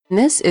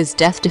This is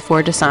Death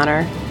Before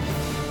Dishonor.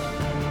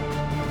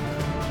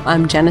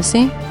 I'm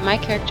Genesee. My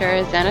character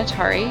is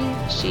Xanatari.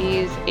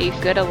 She's a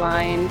good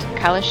aligned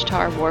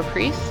Kalishtar war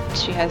priest.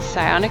 She has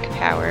psionic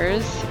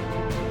powers.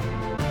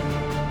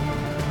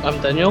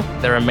 I'm Daniel.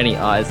 There are many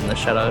eyes in the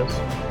shadows.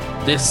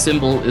 This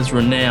symbol is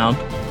renowned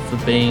for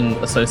being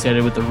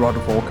associated with the Rod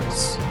of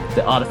Orcus,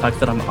 the artifact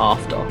that I'm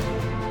after.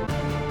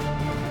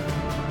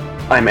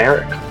 I'm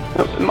Eric.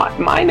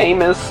 My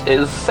name is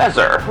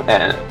Caesar,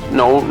 and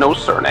no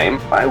surname.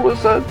 I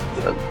was a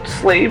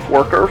slave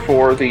worker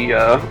for the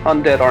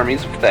undead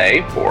armies of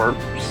Thay for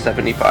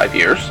 75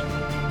 years.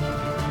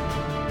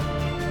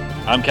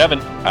 I'm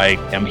Kevin. I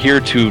am here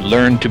to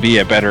learn to be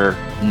a better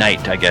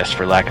knight, I guess,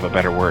 for lack of a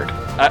better word.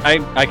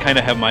 I kind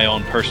of have my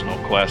own personal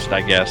quest,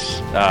 I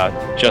guess,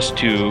 just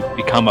to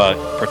become a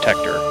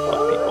protector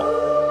of people.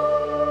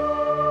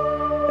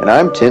 And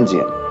I'm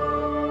Tinsian.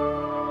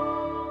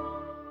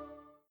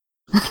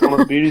 It's one of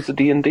the beauties of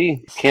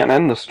D&D. Can't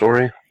end the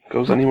story. It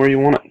goes anywhere you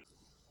want it.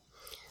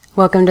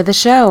 Welcome to the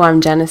show.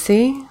 I'm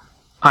Genesee.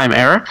 I'm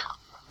Eric.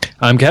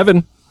 I'm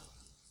Kevin.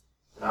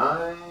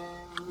 I'm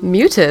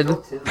Muted.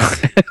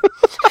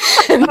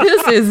 And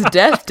this is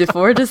Death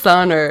Before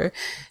Dishonor.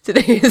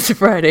 Today is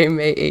Friday,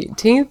 May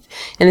 18th,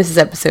 and this is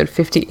episode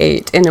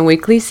 58 in a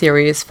weekly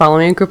series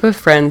following a group of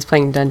friends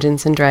playing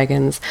Dungeons &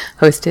 Dragons,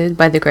 hosted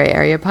by the Gray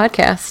Area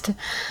Podcast.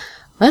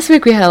 Last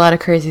week we had a lot of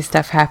crazy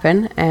stuff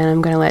happen, and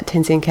I'm going to let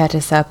Tinsian catch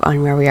us up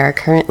on where we are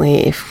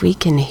currently if we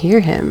can hear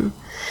him.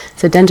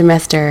 So Dungeon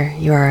Master,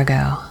 you are a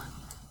go.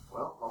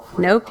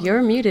 Nope,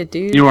 you're muted,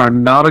 dude. You are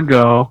not a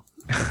go.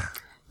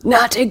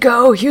 Not a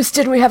go!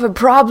 Houston, we have a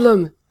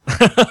problem!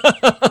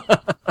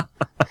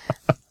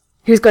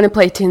 Who's going to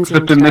play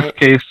Tinsian Except in this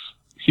case,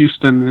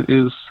 Houston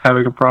is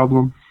having a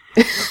problem.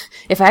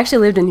 If I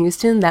actually lived in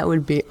Houston, that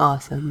would be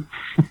awesome.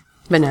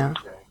 But no.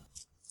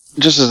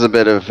 Just as a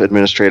bit of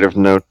administrative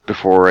note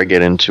before I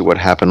get into what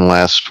happened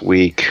last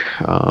week,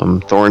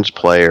 Thorn's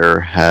player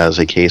has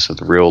a case of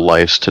the real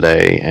lives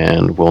today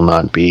and will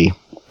not be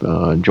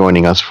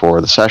joining us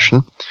for the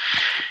session.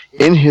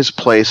 In his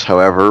place,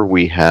 however,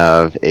 we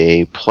have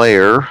a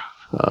player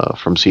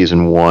from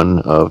Season 1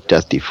 of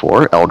Death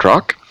D4,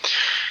 Eldrock,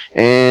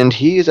 and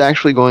he is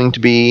actually going to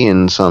be,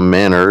 in some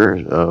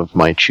manner of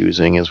my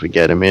choosing as we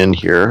get him in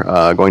here,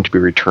 going to be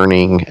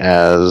returning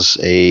as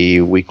a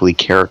weekly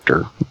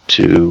character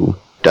to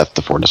Death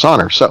Before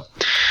Dishonor. So,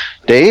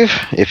 Dave,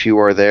 if you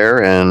are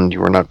there and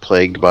you are not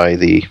plagued by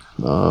the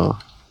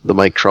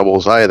mic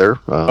troubles either.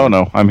 Oh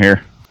no, I'm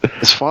here.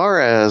 As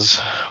far as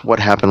what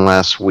happened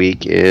last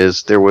week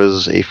is there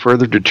was a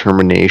further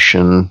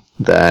determination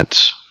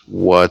that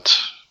what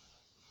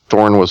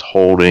Thorn was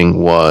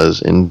holding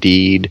was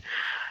indeed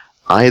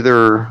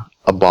either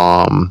a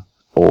bomb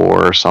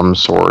or some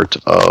sort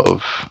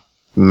of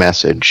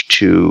message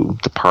to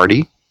the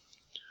party,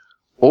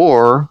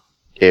 or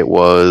it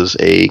was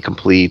a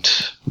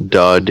complete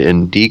dud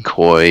and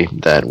decoy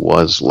that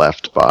was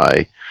left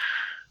by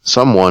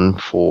someone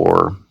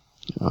for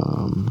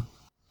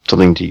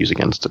something to use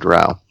against the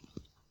drow.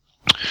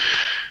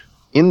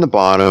 In the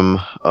bottom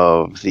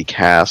of the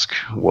cask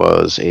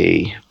was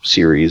a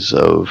series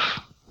of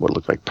what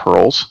looked like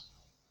pearls,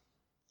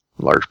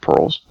 large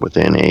pearls,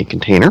 within a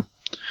container.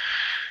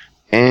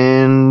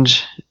 And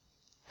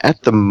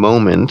at the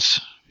moment,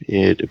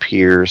 it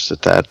appears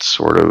that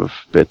sort of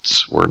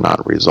bits were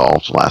not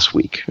resolved last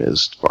week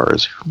as far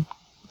as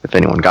if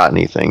anyone got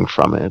anything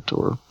from it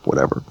or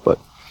whatever. But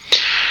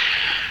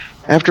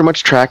after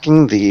much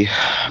tracking, the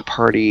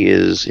party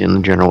is in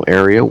the general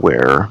area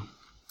where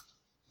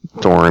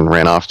Thorn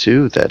ran off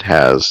to that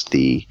has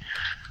the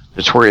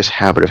notorious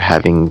habit of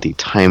having the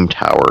time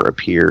tower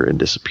appear and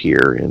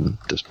disappear in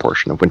this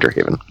portion of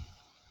Winterhaven.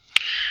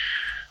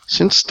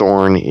 Since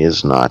Thorn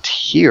is not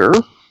here,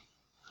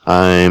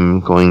 I'm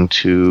going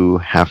to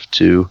have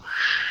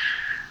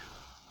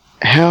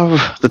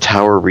the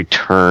tower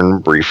return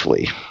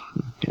briefly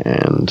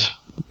and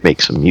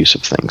make some use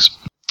of things.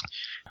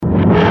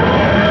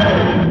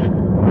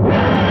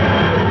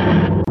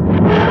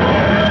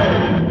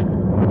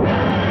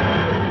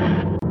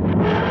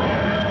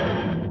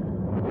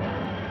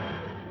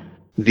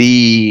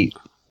 The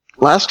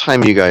last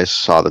time you guys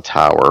saw the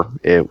tower,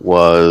 it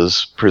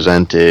was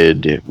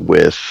presented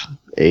with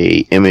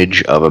an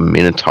image of a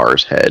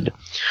minotaur's head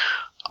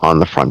on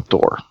the front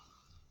door.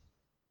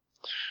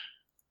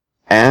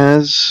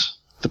 As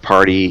the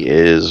party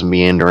is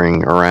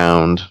meandering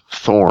around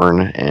Thorn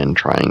and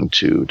trying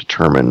to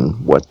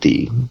determine what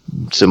the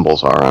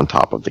symbols are on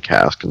top of the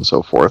cask and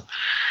so forth,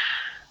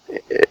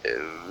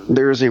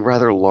 there is a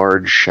rather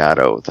large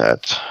shadow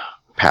that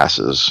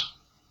passes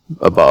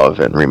above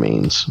and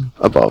remains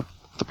above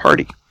the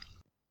party.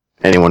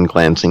 Anyone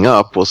glancing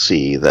up will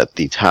see that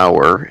the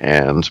tower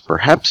and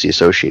perhaps the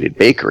associated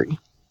bakery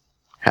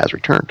has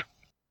returned.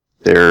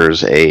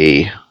 There's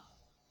a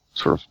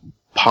sort of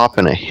pop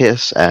and a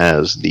hiss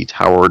as the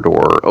tower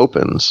door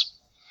opens,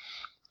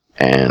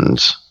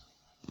 and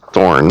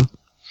Thorn,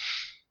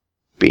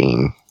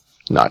 being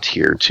not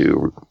here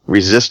to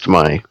resist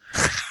my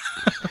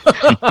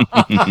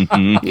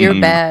You're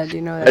bad,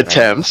 you know that. Right?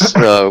 Attempts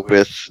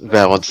with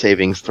valid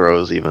savings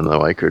throws, even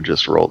though I could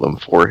just roll them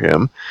for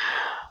him,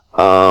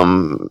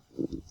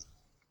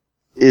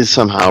 is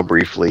somehow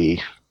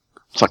briefly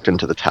sucked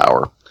into the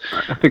tower.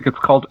 I think it's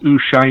called Ooh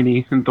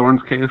Shiny in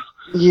Thorn's case.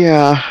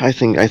 Yeah, I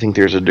think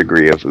there's a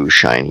degree of ooh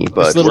shiny,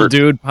 but this little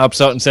dude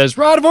pops out and says,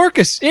 "Rod of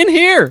Orcus, in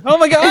here! Oh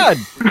my god!"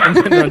 And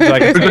then runs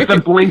back There's inside. just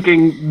a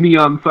blinking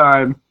neon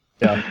sign.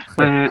 Yeah.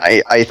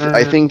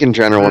 I think in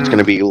general it's going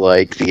to be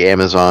like the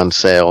Amazon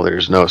sale.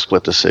 There's no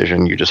split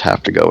decision. You just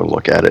have to go and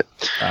look at it.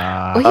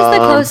 Well, he's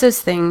the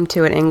closest thing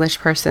to an English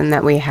person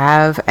that we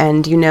have,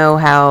 and you know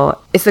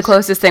how it's the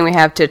closest thing we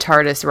have to a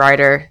TARDIS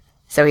rider,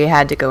 so he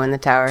had to go in the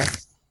tower.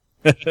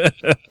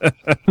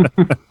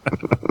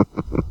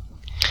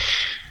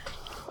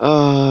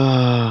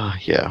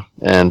 Yeah.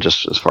 And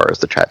just as far as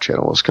the chat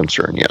channel is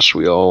concerned, yes,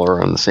 we all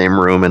are in the same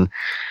room, and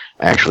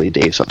actually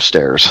Dave's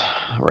upstairs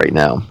right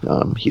now.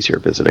 He's here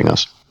visiting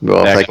us.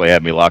 Well, They actually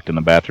had me locked in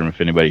the bathroom. If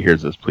anybody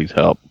hears this, please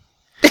help.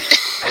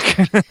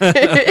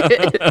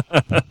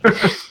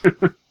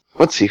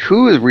 let's see,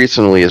 who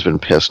recently has been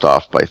pissed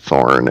off by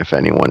Thorn, if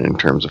anyone, in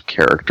terms of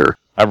character?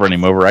 I've run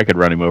him over. I could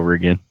run him over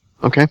again.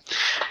 Okay.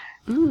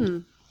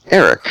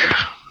 Eric.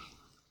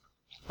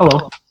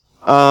 Hello.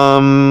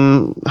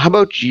 How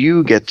about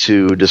you get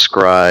to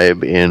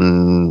describe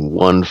in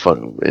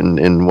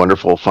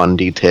wonderful fun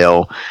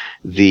detail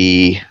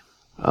the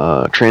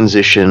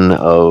transition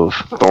of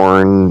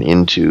Thorn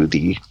into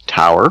the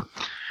tower,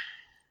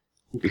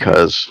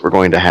 because we're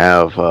going to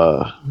have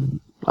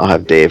I'll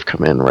have Dave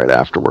come in right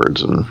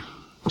afterwards and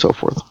so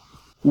forth.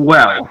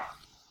 Well,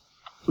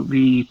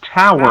 the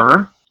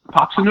tower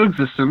pops into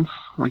existence,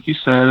 like you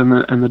said,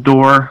 and the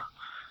door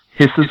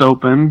hisses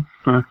open.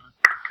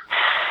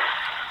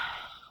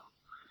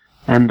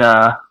 And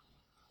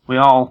we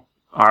all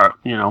are,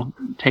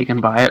 taken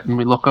by it, and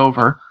we look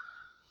over.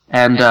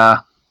 And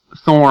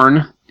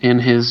Thorn, in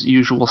his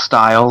usual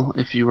style,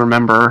 if you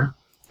remember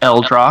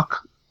Eldrock,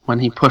 when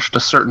he pushed a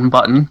certain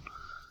button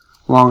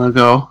long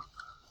ago,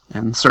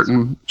 and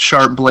certain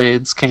sharp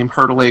blades came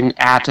hurtling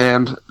at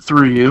and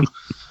through you,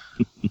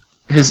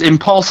 his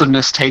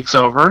impulsiveness takes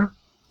over,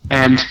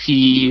 and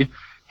he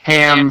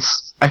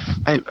hands...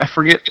 I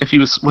forget if he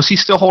was he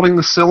still holding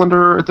the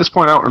cylinder at this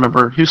point? I don't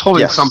remember. He was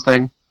holding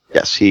something.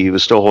 Yes, he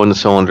was still holding the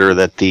cylinder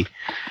that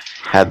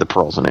had the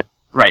pearls in it.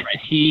 Right.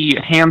 He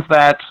hands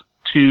that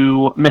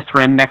to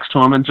Mithrin next to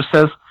him and just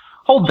says,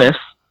 "Hold this."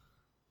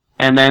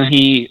 And then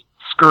he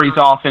scurries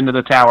off into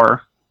the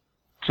tower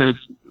to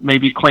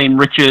maybe claim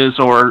riches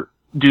or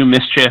do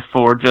mischief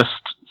or just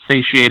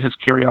satiate his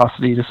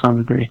curiosity to some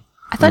degree.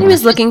 I thought he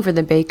was looking for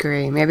the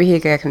bakery. Maybe he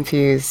got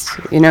confused.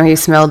 He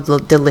smelled the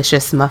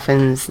delicious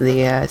muffins,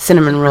 the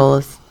cinnamon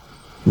rolls.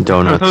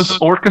 Donuts. Are those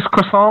Orcus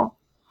croissants?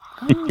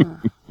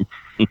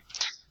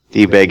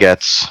 The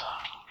baguettes.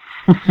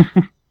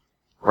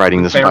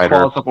 Riding the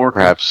spider.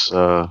 Perhaps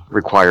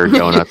required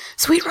donut.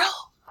 Sweet roll.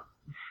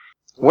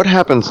 What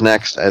happens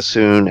next as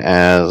soon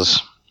as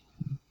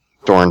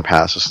Thorn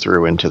passes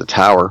through into the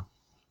tower?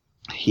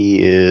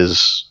 He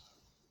is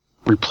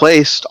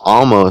replaced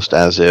almost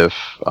as if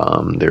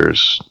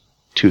there's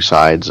two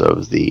sides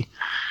of the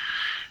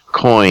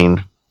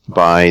coin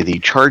by the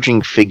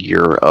charging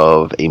figure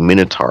of a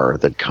minotaur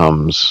that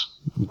comes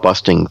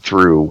busting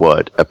through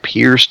what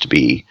appears to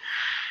be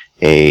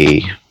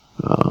a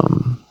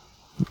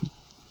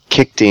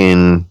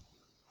kicked-in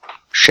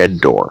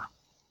shed door.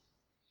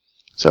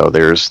 So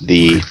there's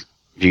the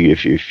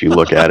if you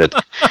look at it,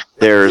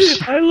 there's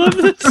I love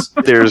this.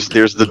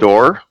 There's the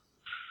door.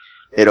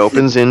 It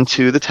opens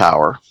into the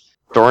tower.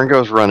 Thorn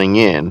goes running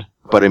in,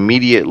 but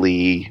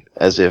immediately,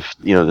 as if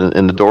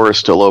and the door is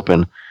still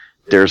open,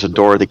 there's a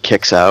door that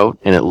kicks out,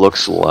 and it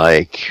looks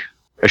like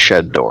a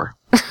shed door.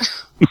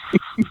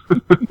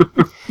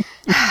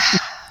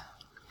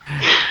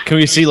 Can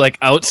we see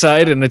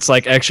outside, and it's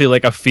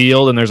actually a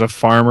field, and there's a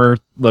farmer,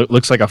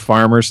 looks like a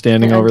farmer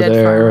standing over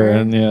there, farmer.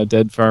 And a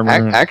dead farmer.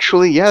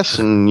 Actually, yes,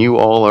 and you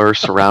all are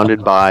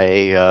surrounded by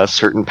a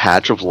certain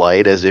patch of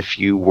light, as if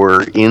you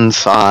were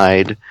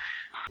inside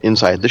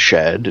the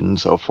shed and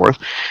so forth,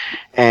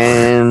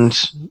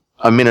 and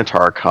a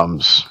minotaur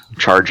comes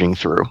charging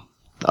through,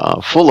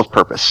 full of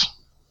purpose,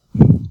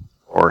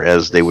 or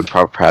as they would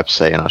perhaps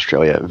say in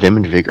Australia, vim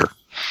and vigor.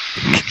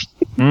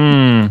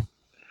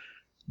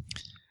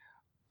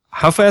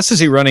 How fast is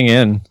he running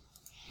in?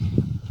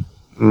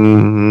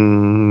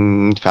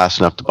 Fast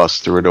enough to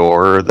bust through a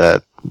door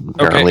that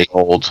apparently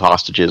holds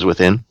hostages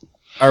within.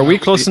 Are we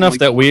close enough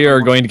that we are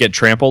going to get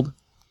trampled?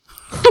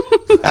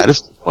 That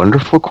is a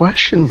wonderful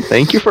question.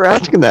 Thank you for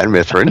asking that,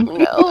 Mithrin.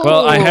 No,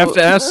 well, I have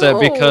to ask that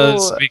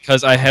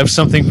because I have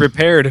something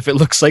prepared if it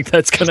looks like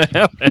that's going to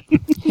happen.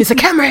 He's a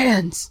camera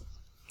hands.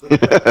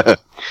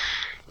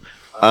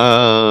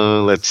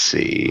 Let's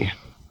see.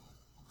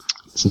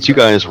 Since you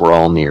guys were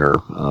all near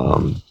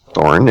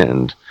Thorn,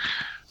 and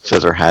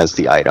Caesar has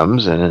the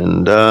items,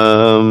 and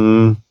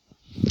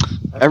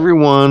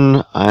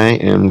everyone, I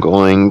am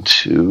going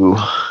to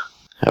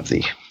have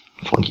the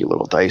funky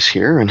little dice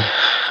here and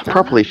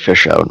properly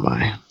fish out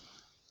my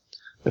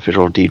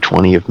official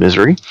D20 of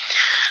misery.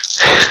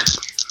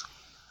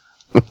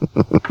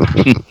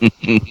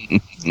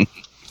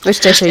 Which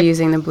dish are you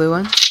using? The blue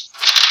one?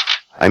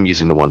 I'm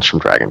using the ones from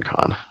Dragon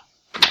Con,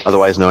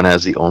 otherwise known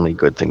as the only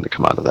good thing to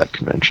come out of that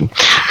convention.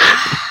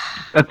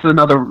 That's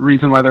another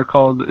reason why it's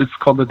called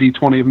the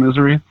D20 of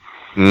misery.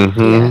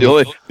 Mm-hmm.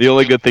 The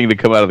only good thing to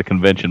come out of the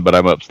convention, but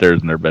I'm upstairs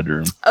in their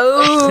bedroom.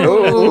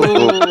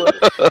 Oh!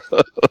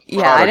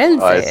 Yeah, I didn't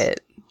say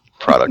it.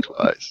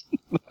 Product-wise.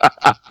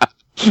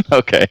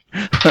 Okay.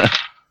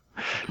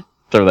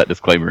 Throw that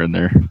disclaimer in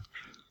there.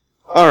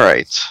 All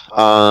right.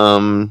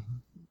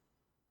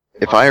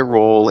 If I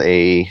roll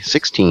a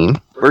 16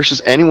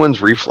 versus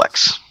anyone's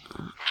reflex.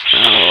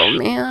 Oh,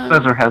 man.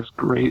 Cesar has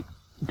great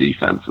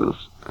defenses.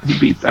 He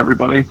beats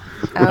everybody.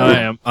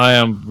 Oh. I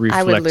am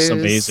reflex lose.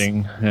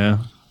 amazing. Yeah.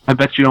 I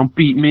bet you don't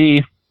beat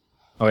me.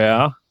 Oh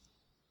yeah.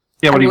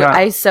 Yeah, what do you got?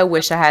 I so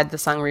wish I had the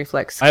song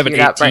Reflex I have an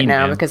queued up right 18,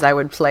 now man. because I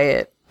would play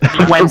it.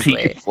 20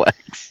 honestly.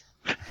 Reflex.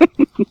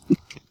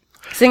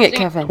 Sing it,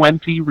 Kevin.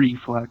 20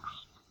 reflex.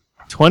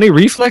 20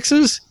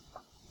 reflexes?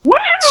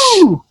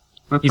 Woo!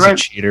 That's He's right. a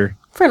cheater.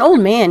 For an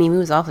old man, he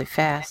moves awfully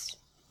fast.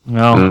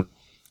 No.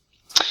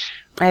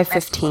 I have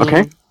 15.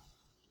 Okay.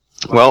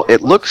 Well, it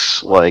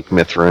looks like,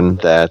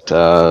 Mithrin, that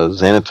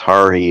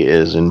Xanatari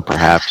is in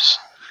perhaps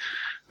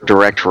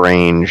direct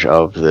range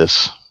of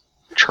this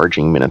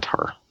charging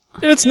Minotaur.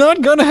 It's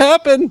not gonna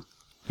happen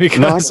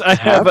because I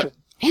have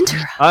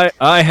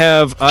I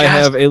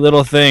have a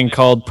little thing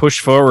called push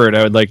forward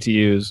I would like to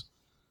use,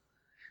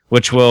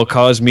 which will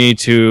cause me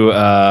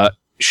to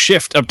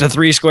shift up to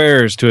 3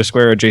 squares to a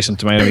square adjacent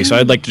to my enemy. So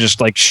I'd like to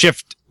just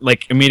shift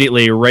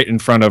immediately right in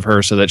front of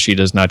her so that she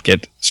does not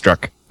get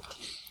struck.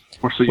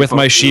 With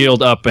my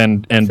shield up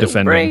and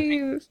defending.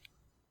 Brave.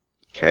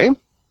 Okay.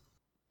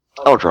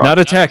 I'll draw. Not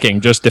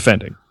attacking, just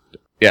defending.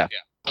 Yeah.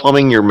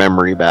 Plumbing your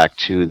memory back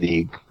to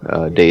the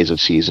days of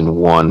Season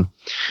 1.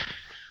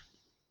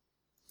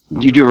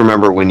 You do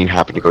remember when you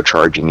happened to go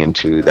charging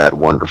into that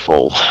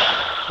wonderful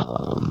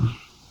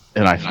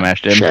And I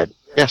smashed him? shed?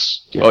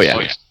 Yes. Oh,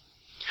 yeah.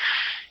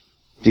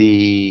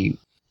 The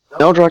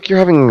Eldrock, you're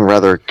having a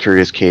rather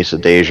curious case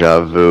of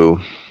deja vu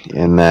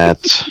in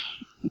that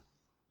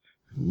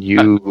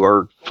you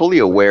are fully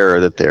aware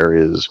that there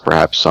is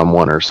perhaps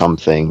someone or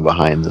something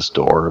behind this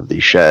door of the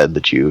shed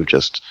that you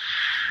just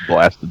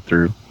blasted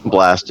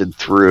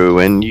through,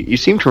 and you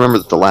seem to remember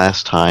that the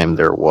last time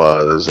there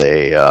was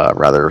a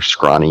rather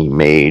scrawny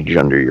mage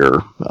under your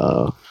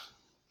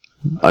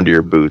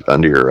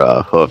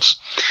hoofs.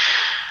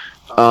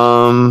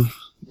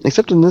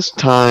 Except in this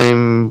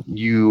time,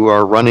 you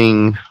are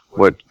running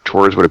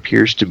towards what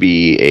appears to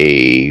be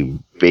a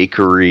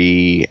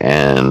bakery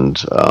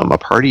and a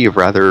party of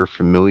rather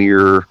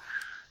familiar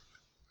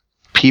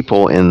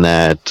people in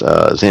that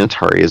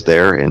Xanatari is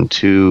there, and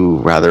 2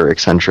 rather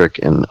eccentric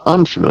and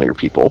unfamiliar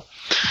people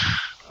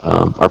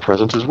are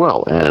present as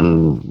well.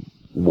 And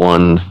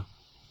one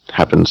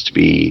happens to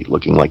be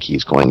looking like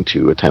he's going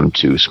to attempt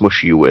to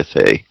smush you with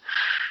a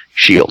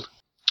shield.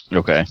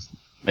 Okay.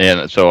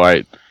 And so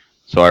I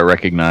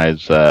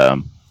recognize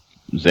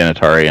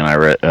Xanatari, and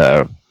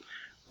I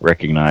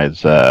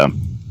recognize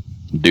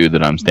dude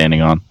that I'm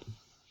standing on.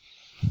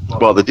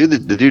 Well, the dude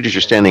that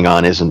you're standing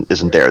on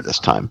isn't there this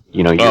time.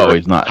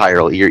 He's not.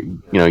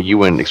 You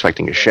went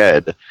expecting a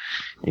shed,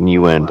 and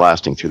you went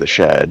blasting through the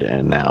shed,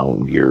 and now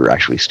you're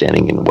actually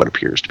standing in what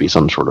appears to be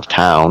some sort of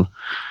town,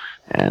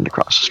 and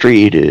across the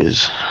street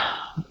is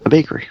a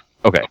bakery.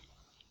 Okay.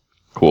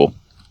 Cool.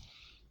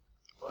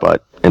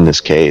 But in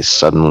this case,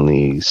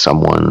 suddenly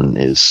someone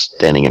is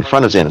standing in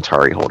front of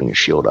Xanatari holding a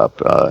shield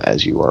up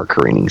as you are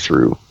careening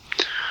through.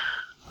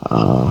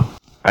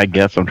 I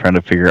guess I'm trying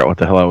to figure out what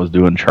the hell I was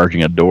doing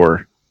charging a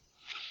door.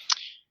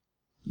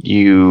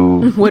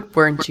 What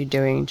weren't you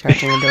doing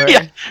charging a door?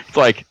 Yeah. It's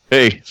like,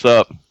 hey, what's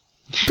up?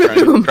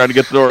 Trying to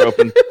get the door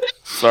open.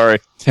 Sorry.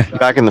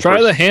 Back in the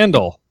the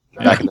handle.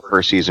 Back in the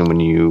first season when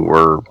you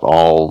were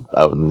all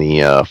out in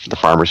the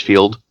farmer's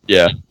field.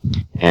 Yeah.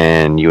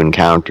 And you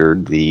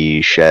encountered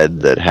the shed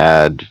that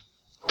had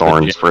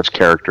Thorn's first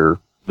character.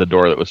 The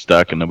door that was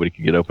stuck and nobody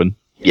could get open?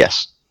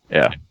 Yes.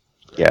 Yeah.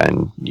 Yeah,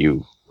 and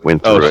you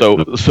went through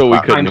it. So we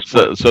couldn't.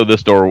 So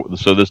this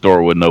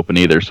door wouldn't open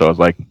either. So I was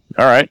like,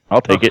 all right,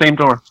 I'll take it. Same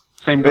door.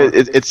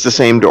 It's the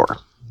same door.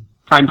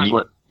 Time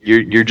split.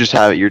 You're just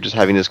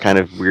having this kind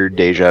of weird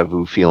deja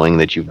vu feeling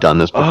that you've done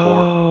this before.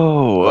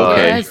 Oh,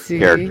 okay. Yeah, I see.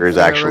 Character is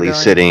So we're actually going-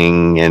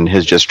 sitting and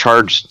has just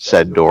charged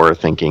said door,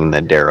 thinking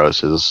that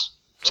Daros is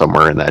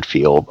somewhere in that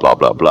field. Blah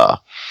blah blah.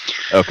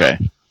 Okay.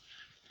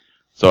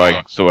 So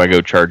I go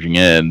charging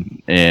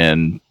in,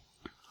 and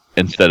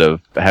instead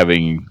of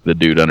having the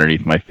dude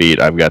underneath my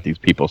feet, I've got these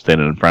people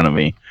standing in front of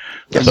me.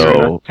 Yes,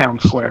 So Town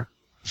square.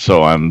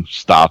 So I'm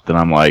stopped, and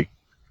I'm like,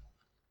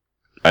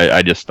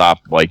 I just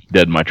stopped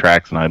dead in my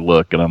tracks, and I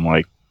look, and I'm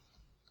like,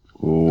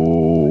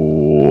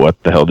 ooh,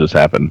 what the hell just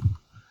happened?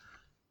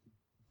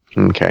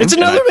 Okay. It's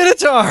another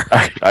Minotaur!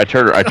 I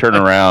turn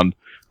around.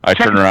 I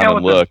Check turn the around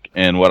and skeleton. look,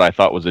 and what I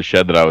thought was a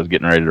shed that I was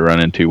getting ready to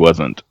run into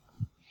wasn't.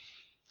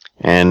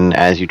 And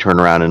as you turn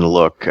around and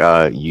look,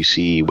 you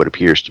see what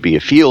appears to be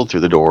a field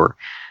through the door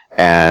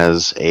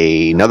as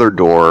another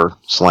door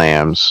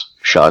slams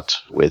shut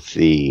with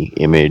the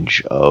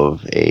image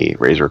of a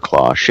razor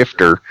claw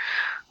shifter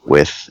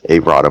with a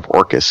rod of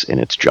Orcus in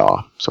its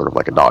jaw, sort of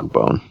like a dog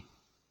bone,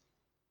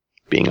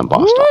 being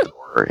embossed on the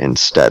door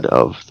instead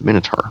of the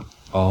Minotaur.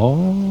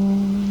 Oh.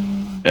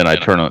 And I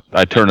turn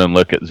and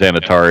look at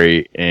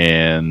Xanatari,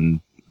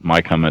 and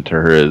my comment to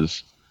her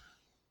is,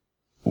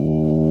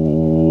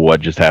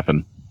 "What just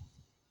happened?"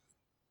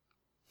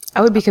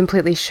 I would be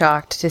completely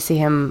shocked to see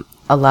him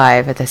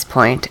alive at this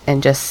point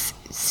and just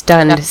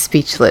stunned,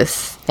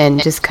 speechless,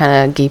 and just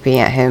kind of gaping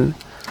at him.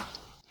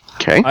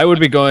 Okay. I would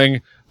be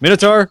going,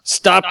 Minotaur,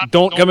 stop,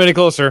 don't come any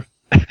closer.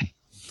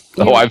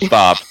 Oh, I've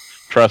stopped.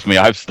 Trust me,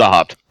 I've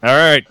stopped. All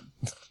right.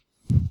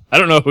 I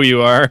don't know who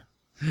you are.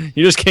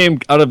 You just came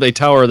out of a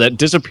tower that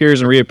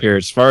disappears and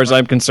reappears. As far as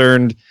I'm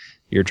concerned,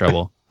 you're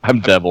trouble. I'm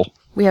Devil.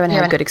 We haven't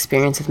had good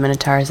experience with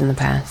Minotaurs in the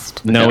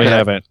past. No, we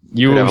haven't.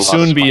 You will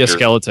soon be a spiders.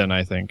 skeleton,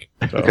 I think.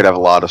 So. You could have a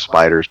lot of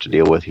spiders to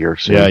deal with here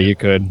soon. Yeah, you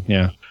could.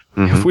 Yeah.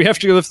 Mhm. If we have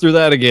to live through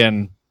that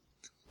again.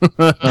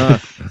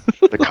 The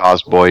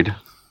Cosboid.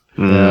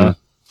 Yeah.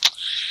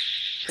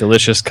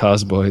 Delicious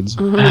cosboids.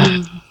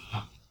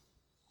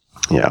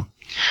 Yeah.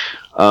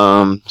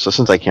 So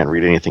since I can't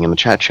read anything in the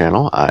chat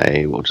channel,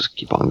 I will just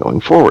keep on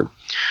going forward.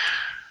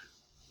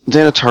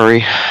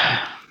 Xanatari,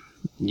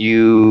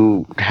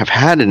 you have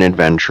had an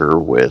adventure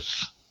with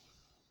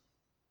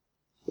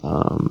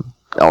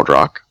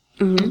Eldrock.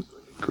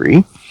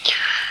 Agree.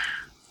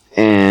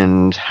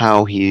 And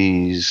how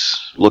he's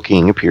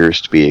looking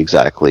appears to be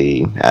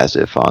exactly as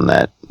if on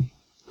that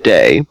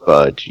day,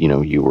 but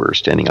you were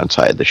standing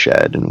outside the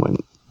shed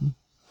and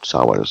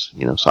saw what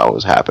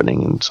was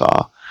happening and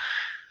saw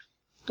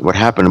what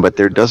happened, but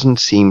there doesn't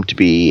seem to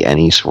be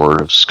any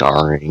sort of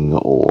scarring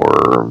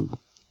or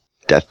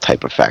death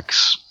type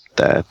effects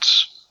that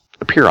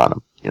appear on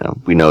him.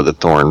 We know that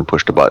Thorn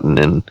pushed a button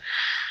and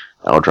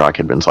Eldrock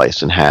had been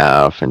sliced in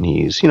half, and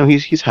he's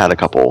had a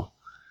couple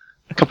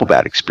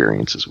bad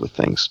experiences with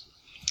things.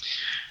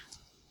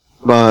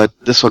 But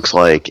this looks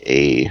like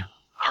a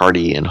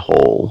hearty and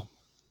whole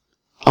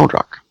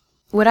Eldrock.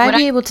 Would I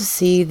be able to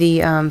see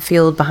the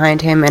field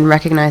behind him and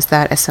recognize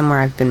that as somewhere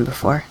I've been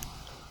before?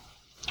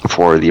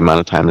 For the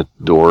amount of time that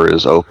the door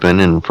is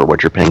open and for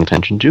what you're paying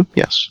attention to,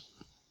 yes.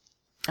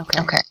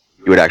 Okay.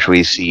 You would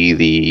actually see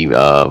the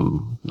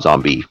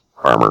zombie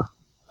armor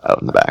out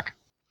in the back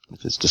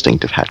with its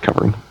distinctive hat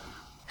covering.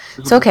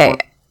 It's okay.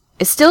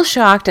 It's still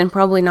shocked and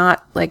probably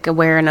not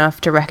aware enough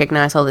to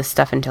recognize all this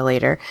stuff until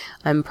later.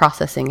 I'm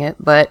processing it,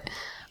 but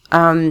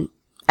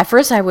at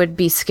first I would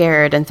be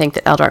scared and think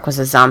that Eldrock was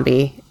a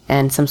zombie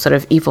and some sort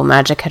of evil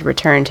magic had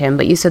returned him,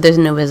 but you said there's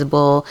no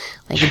visible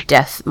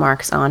death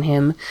marks on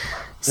him.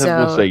 So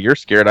I will say, you're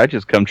scared. I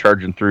just come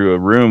charging through a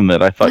room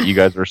that I thought you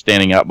guys were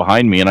standing out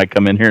behind me, and I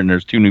come in here and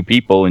there's 2 new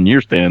people, and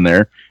you're standing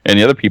there, and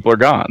the other people are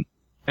gone.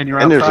 And you're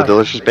And there's a outside.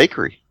 delicious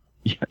bakery.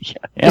 Yeah,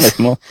 and I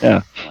smell,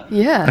 I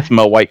yeah.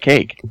 smell white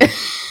cake.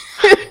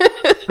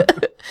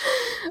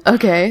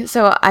 Okay,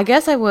 so I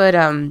guess I would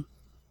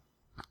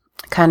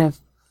kind of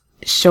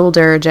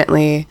shoulder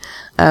gently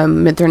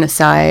Mithrin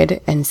aside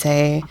and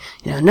say,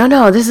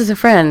 no, this is a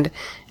friend,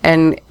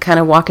 and kind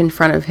of walk in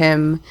front of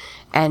him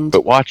and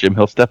But watch him,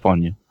 he'll step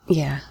on you.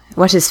 yeah,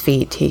 watch his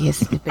feet. He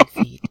has big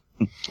feet.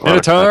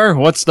 Minotaur,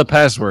 what's the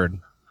password?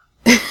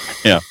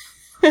 Yeah.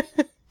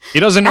 He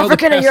doesn't know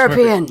African the or password.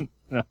 European?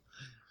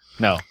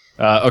 No.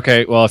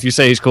 Okay, well, if you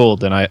say he's cool,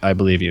 then I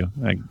believe you,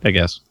 I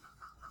guess.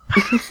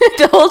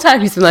 The whole time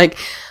he's been like,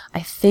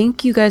 I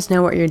think you guys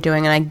know what you're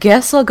doing, and I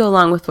guess I'll go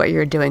along with what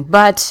you're doing,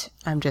 but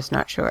I'm just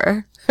not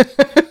sure.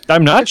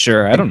 I'm not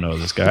sure. I don't know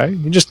this guy.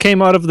 He just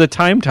came out of the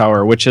time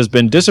tower, which has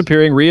been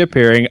disappearing,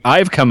 reappearing.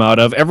 I've come out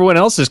of. Everyone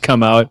else has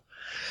come out.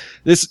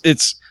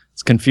 It's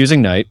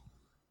confusing night.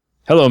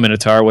 Hello,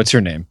 Minotaur. What's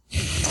your name?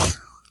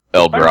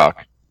 Eldrock.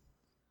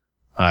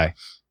 Hi.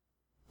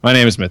 My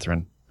name is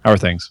Mithrin. How are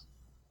things?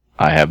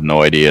 I have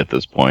no idea at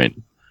this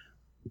point.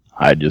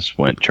 I just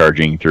went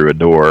charging through a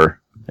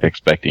door,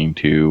 expecting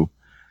to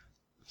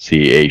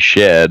see a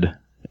shed,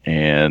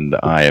 and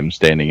I am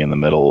standing in the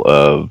middle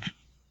of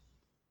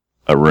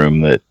a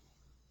room that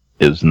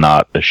is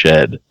not a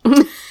shed.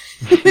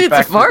 It's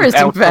a forest,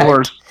 in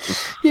fact.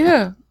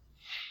 Yeah.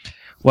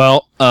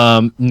 Well,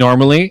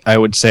 normally I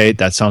would say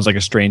that sounds like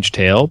a strange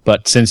tale,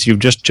 but since you've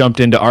just jumped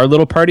into our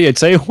little party, I'd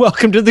say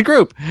welcome to the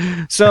group.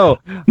 So,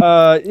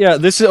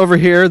 this is over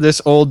here. This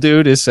old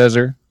dude is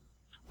Caesar.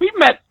 We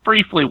met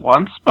briefly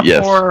once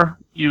before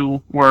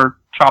you were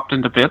chopped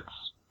into bits.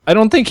 I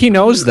don't think he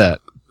knows that.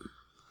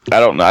 I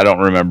don't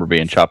remember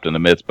being chopped in the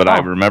midst, but I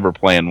remember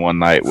playing one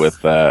night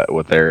with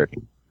Eric,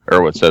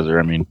 or with Caesar.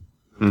 I mean,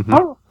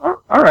 Oh,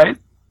 all right.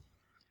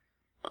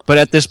 But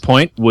at this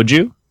point, would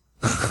you?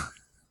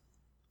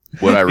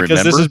 would I remember?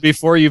 Because this is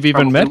before you've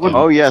even met him.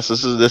 Oh yes,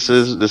 this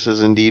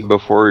is indeed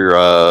before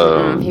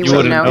your. He You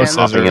wouldn't know him.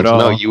 Caesar at all.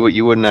 No,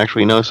 you wouldn't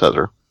actually know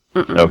Caesar.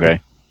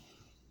 Okay.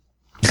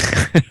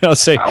 I'll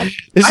say, Well,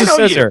 this I is know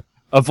you. Caesar.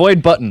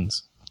 Avoid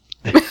buttons.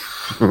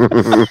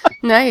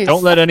 Nice.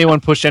 Don't let anyone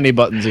push any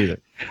buttons either.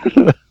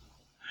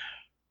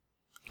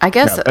 I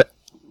guess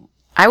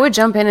I would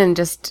jump in and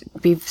just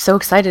be so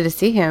excited to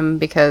see him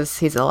because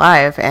he's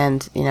alive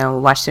and,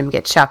 watched him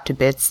get chopped to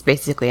bits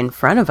basically in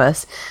front of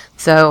us.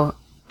 So...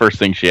 First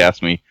thing she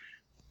asked me,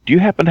 do you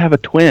happen to have a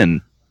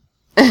twin?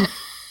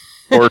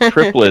 Or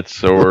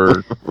triplets,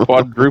 or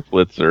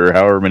quadruplets, or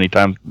however many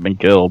times it's been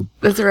killed.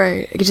 That's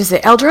right. I could just say,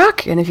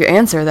 Eldrock, and if you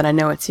answer, then I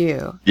know it's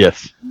you.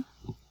 Yes.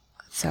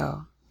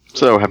 So,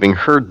 having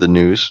heard the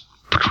news...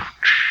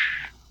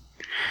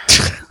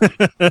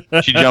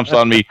 She jumps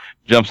on me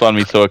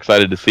so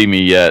excited to see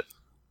me, yet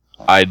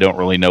I don't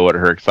really know what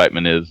her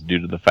excitement is due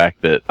to the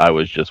fact that I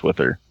was just with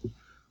her.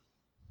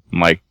 I'm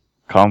like,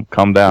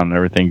 calm down,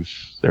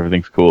 everything's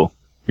cool.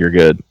 You're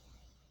good.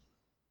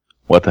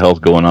 What the hell's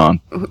going on?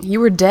 You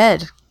were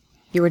dead.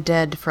 You were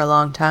dead for a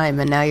long time,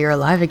 and now you're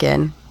alive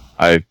again.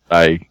 I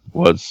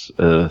was,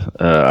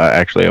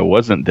 actually I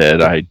wasn't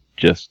dead, I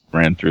just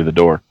ran through the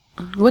door.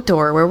 What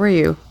door? Where were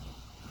you?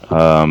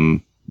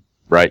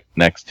 Right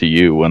next to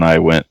you when I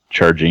went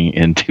charging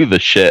into the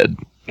shed.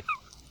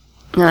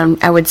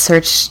 I would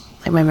search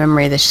my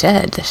memory. The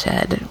shed.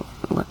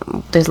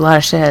 There's a lot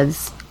of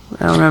sheds.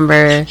 I don't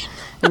remember.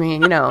 I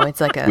mean,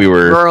 it's like a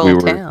rural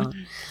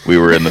town. We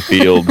were in the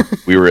field.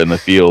 We were in the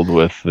field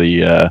with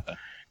the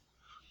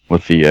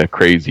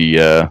crazy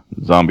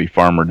zombie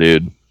farmer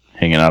dude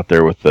hanging out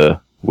there with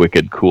the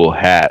wicked cool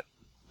hat,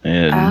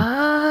 and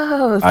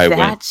I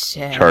went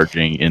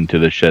charging into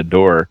the shed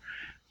door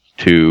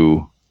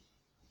to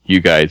you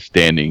guys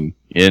standing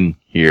in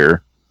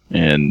here,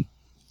 and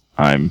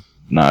I'm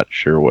not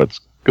sure what's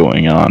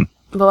going on.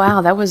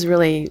 Wow, that was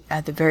really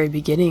at the very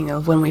beginning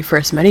of when we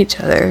first met each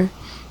other.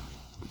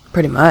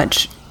 Pretty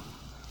much.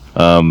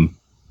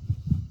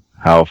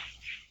 How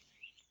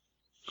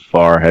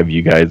far have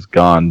you guys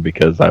gone?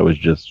 Because I was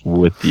just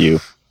with you.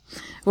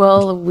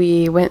 Well,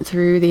 we went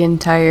through the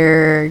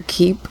entire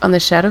keep on the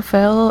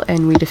Shadowfell,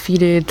 and we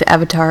defeated the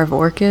Avatar of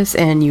Orcus,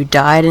 and you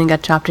died and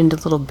got chopped into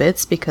little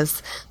bits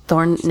because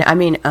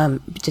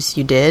just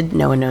you did.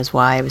 No one knows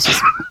why. It was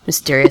just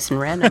mysterious and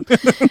random.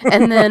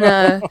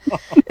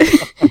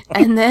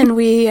 And then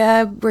we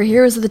were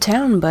heroes of the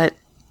town, but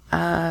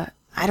I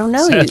don't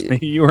know. Sadly,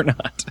 you were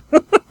not.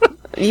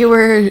 You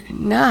were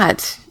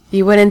not.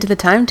 You went into the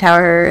Time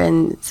Tower,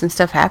 and some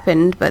stuff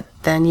happened, but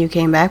then you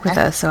came back with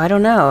us, so I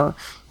don't know.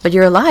 But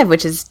you're alive,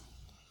 which is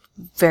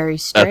very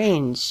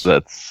strange.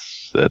 That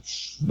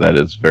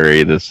is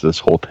very. This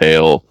whole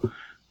tale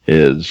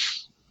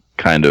is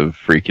kind of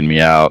freaking me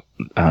out.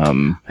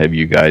 Have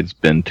you guys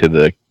been to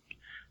the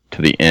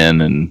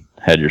inn and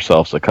had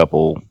yourselves a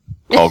couple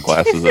tall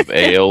glasses of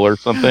ale or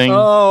something?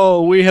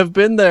 Oh, we have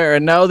been there,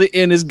 and now the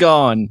inn is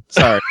gone.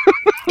 Sorry.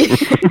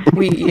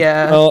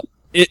 Well,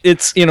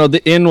 it's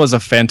the inn was a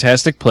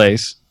fantastic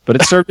place, but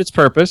it served its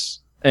purpose.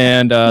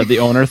 And the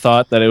owner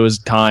thought that it was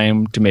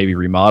time to maybe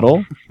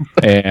remodel,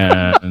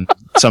 and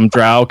some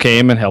drow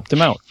came and helped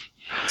him out.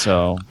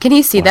 So, can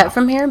you see that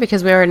from here?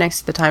 Because we were next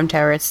to the Time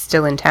Tower. It's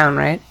still in town,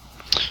 right?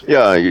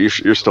 Yeah,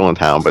 you're still in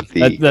town, but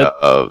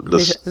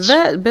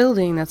that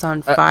building that's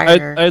on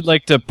fire. I'd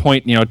like to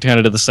point, kind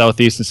of to the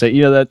southeast and say,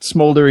 that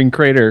smoldering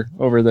crater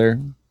over there.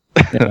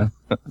 Yeah,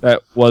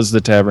 that was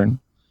the tavern.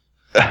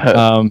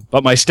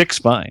 But my stick's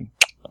fine.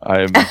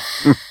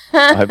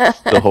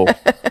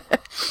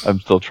 I'm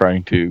still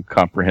trying to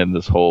comprehend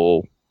this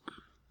whole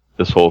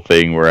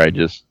thing where I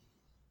just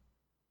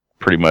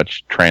pretty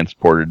much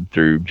transported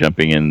through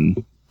jumping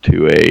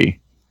into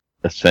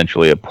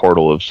essentially a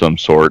portal of some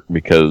sort,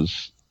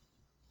 because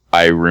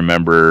I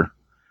remember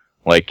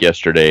like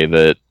yesterday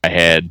that I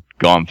had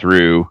gone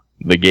through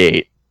the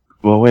gate.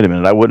 Well, wait a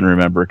minute, I wouldn't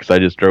remember because I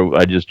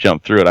just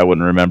jumped through it. I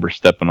wouldn't remember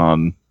stepping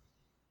on.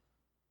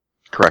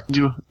 Correct.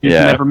 You've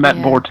never met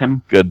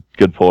Vortim. Good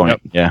point.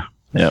 Yep.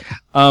 Yeah.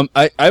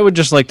 I would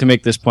just like to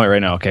make this point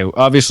right now. Okay,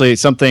 obviously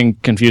something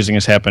confusing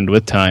has happened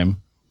with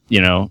time.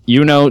 You know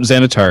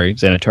Xanatari.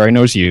 Xanatari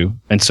knows you,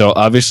 and so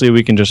obviously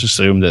we can just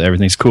assume that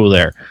everything's cool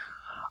there.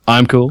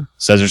 I'm cool.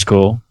 Cesar's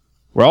cool.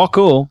 We're all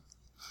cool.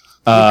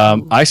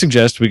 I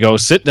suggest we go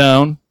sit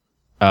down,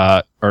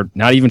 or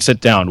not even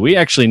sit down. We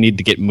actually need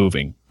to get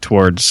moving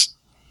towards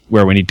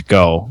where we need to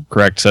go.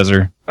 Correct,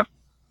 Cesar?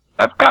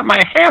 I've got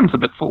my hands a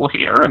bit full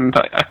here, and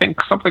I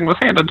think something was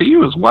handed to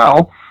you as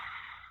well.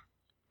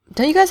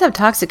 Don't you guys have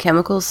toxic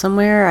chemicals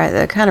somewhere?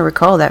 I kind of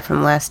recall that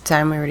from last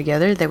time we were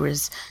together. There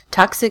was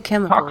toxic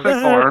chemicals.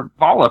 Toxic or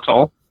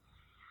volatile.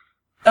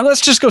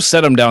 Let's just go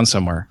set them down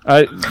somewhere.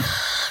 I mean,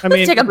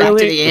 let's take them back to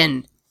the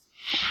inn.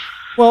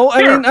 Well,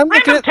 Here, I'm a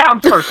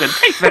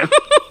townsperson. Take this.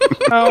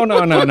 No.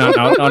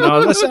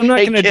 Listen, I'm not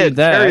going to do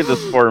that. Carry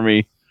this for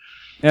me.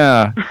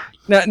 Yeah.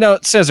 No,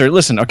 Cesar,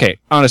 listen, okay,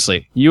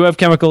 honestly, you have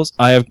chemicals,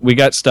 we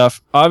got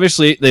stuff.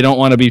 Obviously, they don't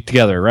want to be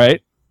together,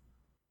 right?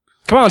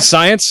 Come on,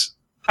 science.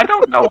 I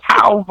don't know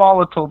how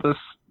volatile this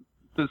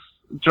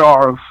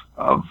jar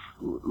of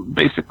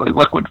basically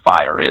liquid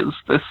fire is.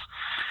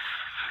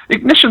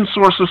 ignition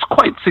source is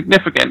quite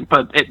significant,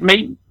 but it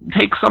may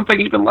take something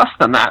even less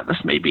than that.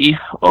 This may be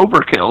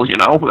overkill,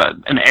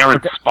 an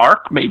errant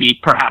spark, maybe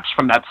perhaps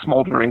from that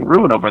smoldering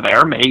ruin over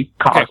there, may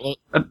cause...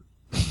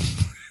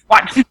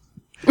 What?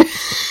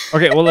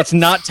 Okay, well, let's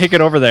not take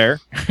it over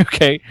there.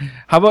 Okay,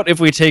 how about if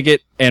we take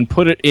it and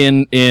put it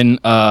in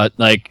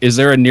is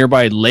there a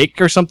nearby lake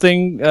or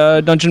something,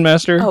 Dungeon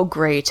Master? Oh,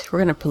 great. We're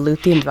going to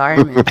pollute the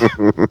environment.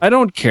 I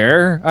don't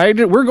care.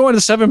 We're going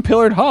to Seven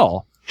Pillared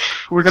Hall.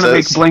 We're going to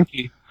make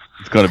Blinky.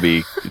 It's going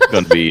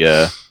to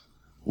be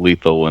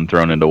lethal when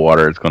thrown into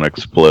water. It's going to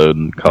explode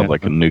and cause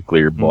like a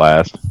nuclear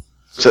blast.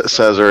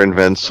 Caesar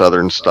invents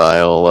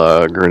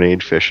Southern-style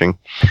grenade fishing.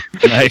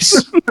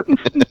 Nice.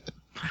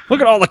 Look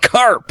at all the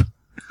carp.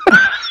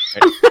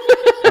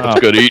 It's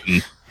good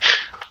eating.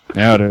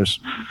 Yeah, it is.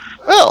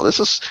 Well, this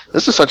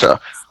is such a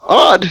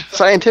odd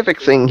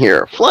scientific thing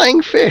here.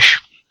 Flying fish.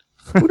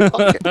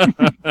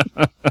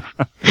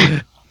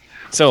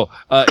 So,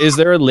 is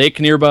there a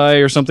lake nearby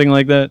or something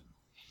like that?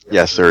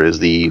 Yes, there is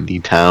the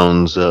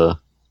town's.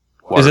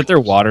 Is it their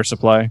water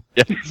supply?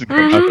 Yes.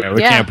 Okay,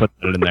 we can't put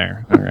it in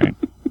there. All right.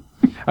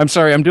 I'm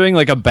sorry, I'm doing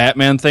like a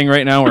Batman thing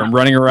right now where I'm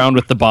running around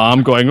with the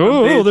bomb going,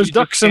 oh, there's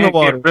ducks in the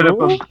water. Get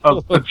rid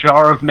of a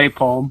jar of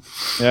napalm.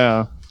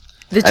 Yeah.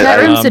 The chat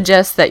room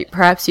suggests that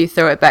perhaps you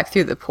throw it back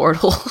through the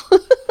portal. Of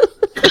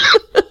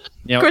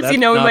course, we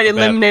might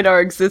eliminate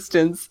our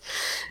existence.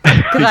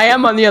 Because I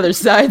am on the other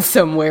side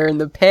somewhere in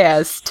the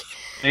past.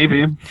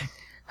 Maybe.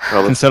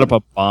 Well, can set up a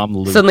bomb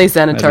loop. Suddenly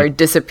Xanatari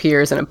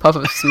disappears in a puff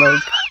of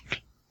smoke.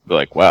 Be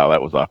like, wow, that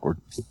was awkward.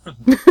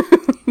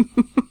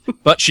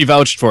 But she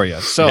vouched for you,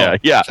 so...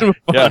 Yeah, so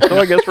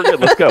I guess we're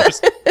good. Let's go.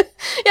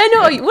 Yeah,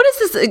 no, what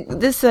is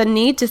this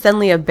need to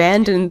suddenly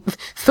abandon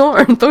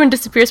Thorn? Thorn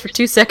disappears for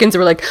 2 seconds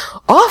and we're like,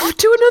 off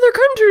to another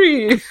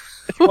country!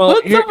 Well,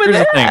 What's up with here's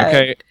that? the thing,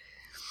 okay?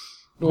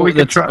 Well, we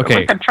could try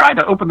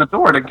to open the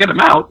door to get him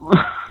out.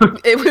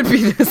 It would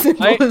be the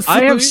simplest solution.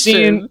 I have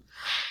seen...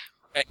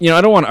 I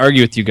don't want to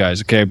argue with you guys,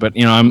 okay? But,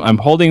 I'm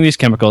holding these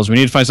chemicals. We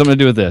need to find something to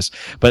do with this.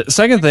 But the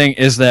second thing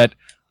is that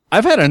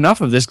I've had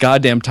enough of this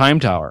goddamn time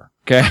tower.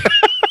 Okay.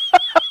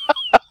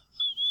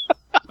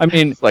 I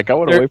mean, it's like I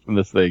want away from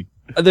this thing.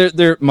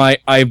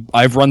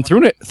 I've run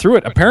through it.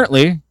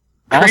 Apparently,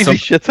 crazy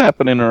shit's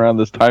happening around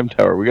this time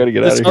tower. We got to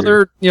get out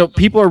of here.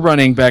 People are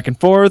running back and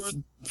forth.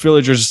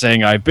 Villagers are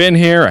saying, "I've been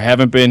here. I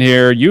haven't been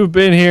here. You've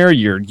been here.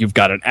 You've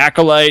got an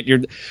acolyte.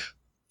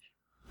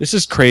 This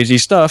is crazy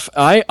stuff."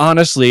 I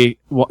honestly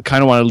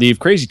kind of want to leave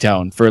Crazy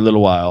Town for a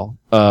little while.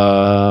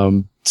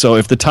 So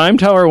if the time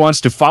tower wants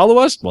to follow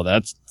us, well,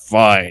 that's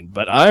fine,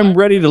 but I'm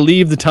ready to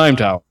leave the time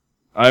tower.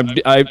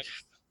 I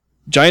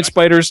giant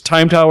spiders,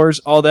 time towers,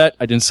 all that.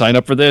 I didn't sign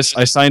up for this.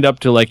 I signed up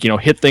to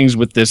hit things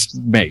with this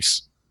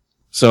mace.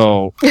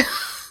 So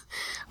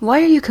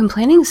why are you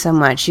complaining so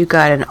much? You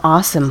got an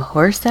awesome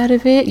horse out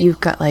of it.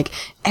 You've got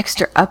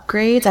extra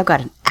upgrades. I've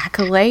got an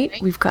acolyte.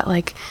 We've got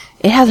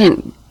it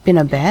hasn't been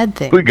a bad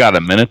thing. We got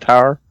a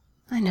minotaur.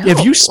 I know.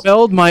 Have you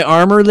smelled my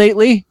armor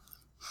lately?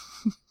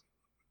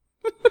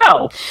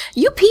 No.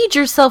 You peed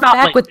yourself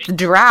back with the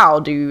drow,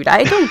 dude.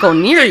 I don't go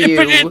near you.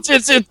 But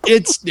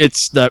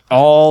it's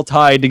all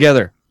tied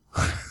together.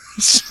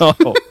 So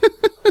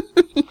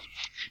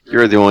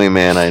you're the only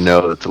man I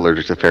know that's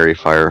allergic to fairy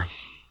fire.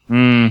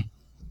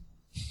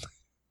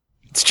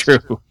 It's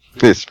true.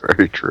 It's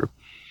very true.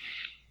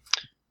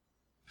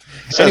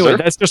 Anyway,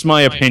 that's just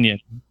my opinion.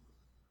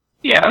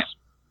 Yes.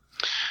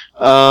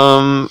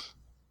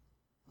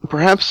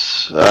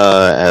 Perhaps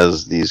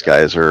as these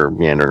guys are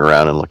meandering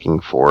around and looking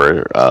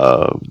for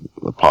a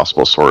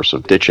possible source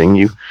of ditching,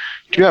 do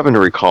you happen to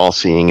recall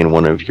seeing in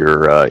one of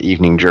your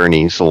evening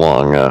journeys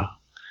along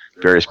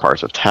various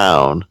parts of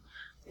town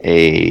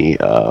a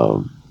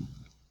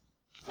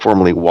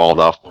formerly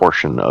walled-off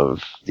portion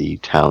of the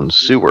town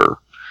sewer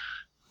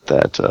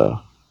that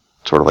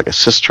sort of like a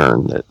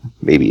cistern that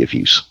may be of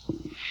use?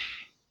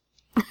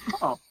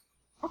 Oh,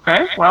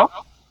 okay. Well,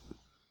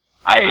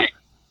 I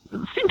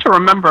seem to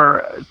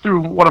remember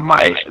through one of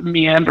my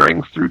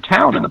meanderings through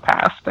town in the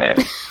past. I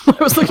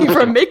was looking for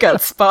a makeout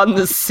spot in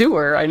the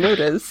sewer, I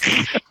noticed.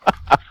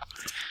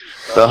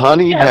 The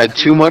honey had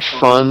too much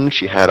fun.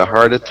 She had a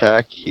heart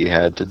attack. He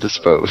had to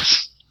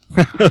dispose.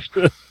 I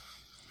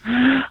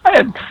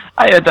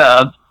had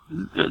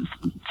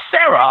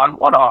Sarah on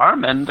one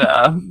arm and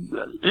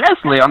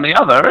Leslie on the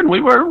other, and we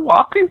were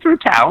walking through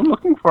town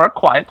looking for a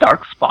quiet,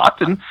 dark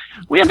spot, and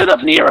we ended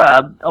up near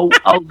a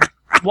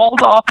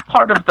walled-off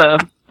part of the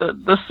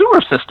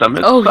sewer system.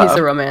 He's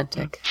a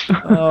romantic.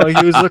 Oh,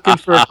 he was looking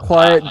for a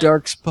quiet,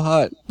 dark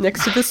spot.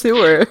 Next to the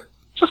sewer.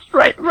 Just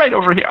right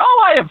over here.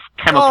 Oh, I have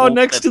chemicals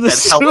next to the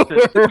sewer.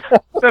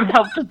 that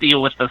help to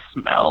deal with the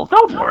smell.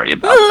 Don't worry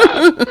about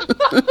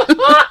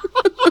that.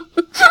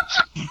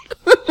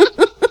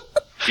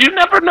 You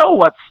never know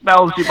what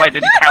smells you might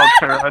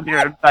encounter on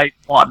your night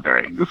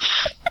wanderings.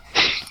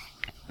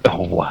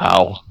 Oh,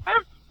 wow. I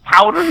have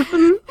powders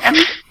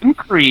and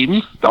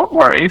creams. Don't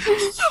worry.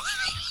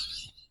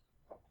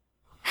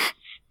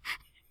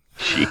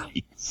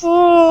 Jeez.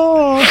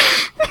 Oh,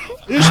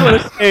 I just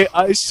want to say,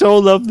 I so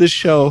love this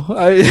show.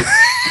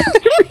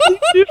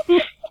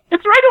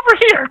 It's right over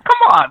here.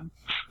 Come on.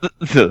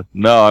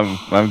 No,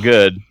 I'm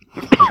good.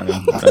 I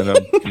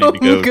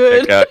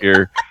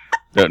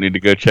don't need to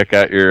go check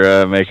out your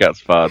makeout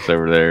spots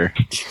over there.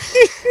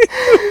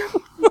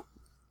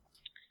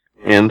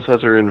 And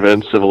Caesar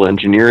invents civil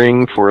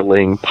engineering for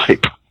laying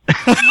pipe.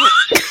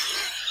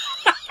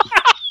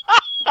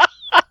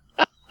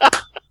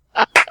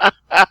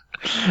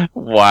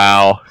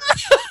 Wow.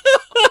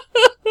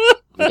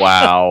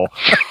 Wow.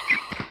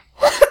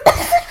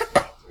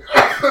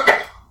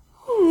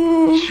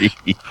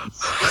 Jeez.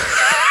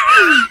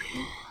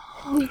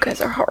 You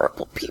guys are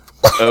horrible people.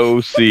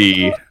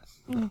 OC.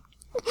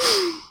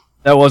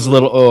 That was a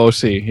little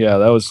OOC. Yeah,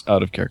 that was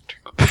out of character.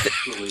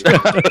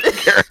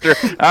 Character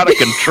out of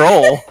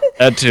control.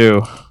 That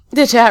too.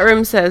 The chat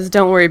room says,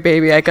 "Don't worry,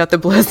 baby. I got the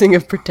blessing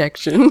of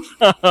protection."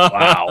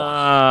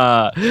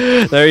 Wow.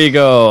 There you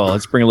go.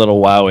 Let's bring a little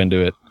wow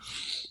into it.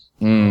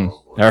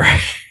 All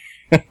right.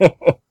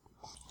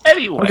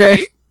 Anyway,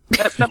 Okay.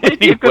 that might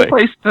be a good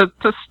place to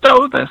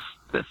stow this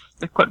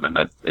equipment.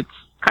 It's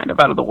kind of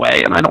out of the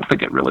way, and I don't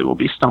think it really will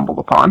be stumbled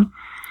upon.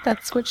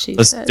 That's what she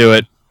Let's said. do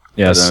it.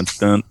 Yes.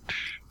 Dun,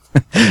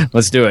 dun.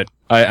 Let's do it.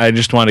 I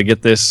just want to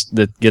get this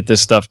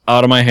stuff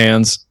out of my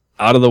hands,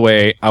 out of the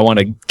way. I want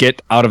to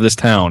get out of this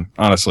town,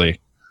 honestly.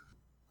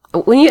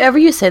 Whenever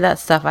you say that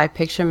stuff, I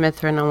picture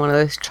Mithrin on one of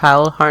those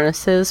child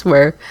harnesses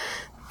where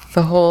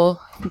the whole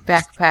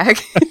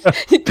backpack.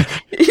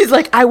 He's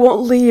like, "I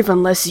won't leave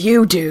unless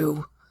you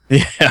do."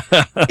 Yeah.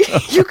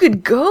 You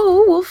could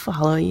go. We'll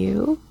follow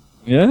you.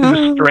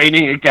 Yeah.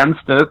 Straining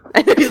against it.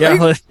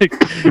 Yeah.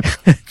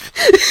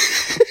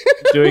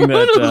 Doing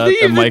that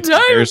the Mike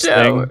Myers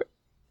thing.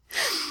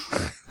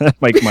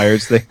 Mike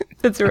Myers thing.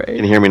 That's right. Can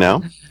you hear me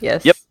now?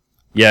 Yes. Yep.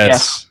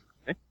 Yes.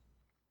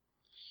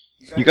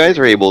 You guys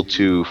are able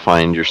to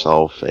find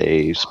yourself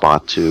a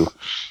spot to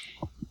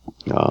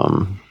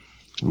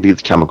leave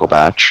the chemical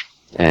batch.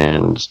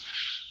 And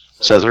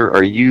Caesar,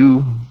 are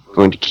you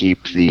going to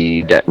keep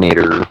the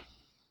detonator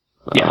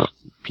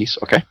piece?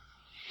 Okay.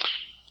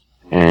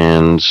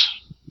 And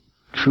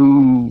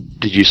who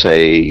did you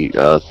say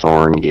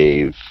Thorn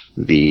gave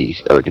the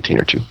other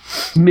container to?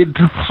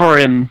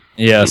 Mithrin.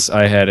 Yes,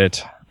 I had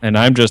it. And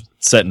I'm just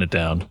setting it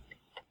down.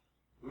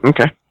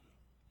 Okay.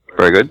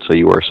 Very good. So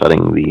you are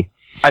setting the...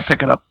 I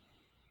pick it up.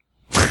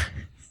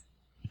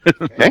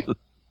 Okay.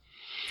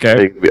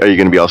 Okay. Are you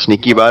going to be all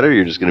sneaky about it, or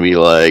you're just going to be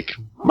like,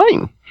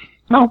 mine?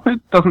 No, it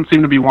doesn't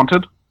seem to be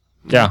wanted.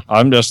 Yeah,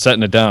 I'm just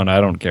setting it down.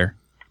 I don't care.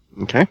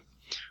 Okay.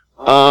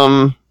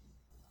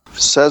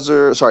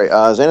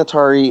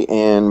 Xanatari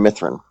and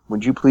Mithrin,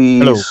 would you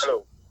please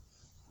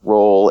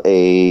roll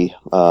a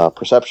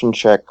perception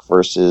check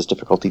versus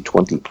difficulty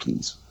 20,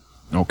 please?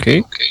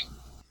 Okay.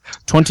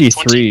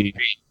 23.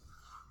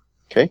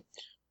 Okay.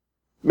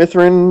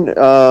 Mithrin,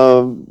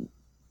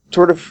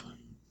 sort of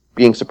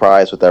being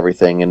surprised with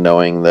everything and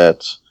knowing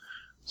that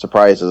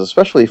surprises,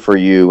 especially for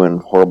you,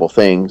 and horrible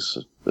things,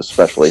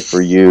 especially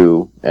for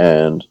you,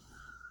 and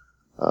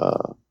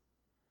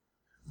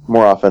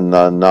more often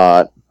than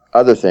not,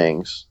 other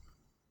things,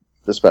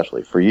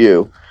 especially for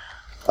you,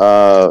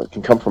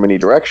 can come from any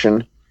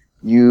direction.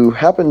 You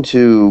happen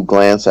to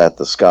glance at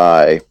the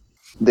sky.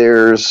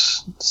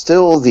 There's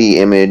still the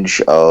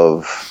image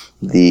of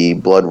the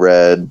blood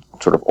red,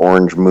 sort of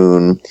orange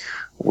moon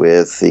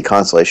with the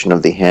constellation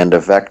of the Hand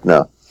of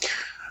Vecna.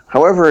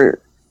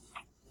 However,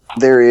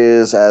 there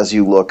is, as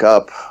you look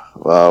up,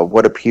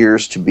 what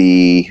appears to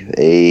be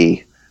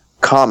a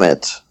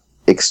comet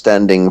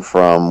extending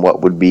from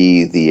what would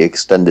be the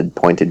extended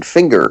pointed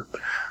finger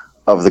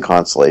of the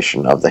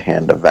constellation of the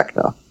Hand of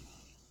Vecna.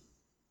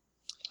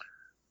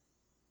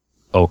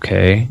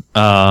 Okay.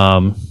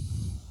 How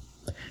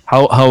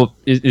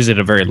is it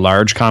a very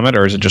large comet,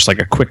 or is it just like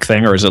a quick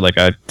thing, or is it like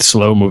a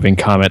slow moving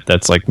comet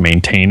that's like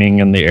maintaining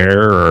in the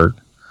air, or?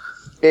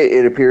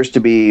 It appears to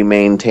be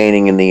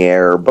maintaining in the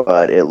air,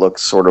 but it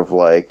looks sort of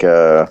like,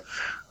 I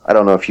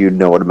don't know if you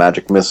know what a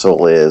magic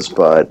missile is,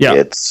 but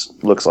it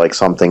looks like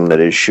something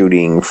that is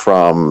shooting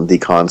from the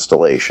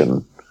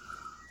constellation.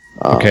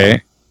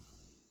 Okay.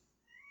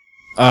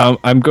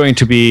 I'm going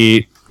to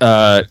be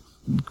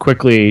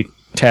quickly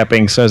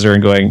tapping Caesar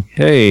and going,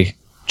 "Hey,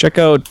 check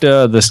out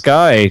the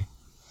sky,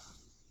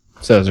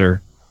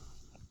 Caesar."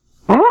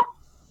 Huh?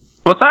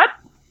 What's that?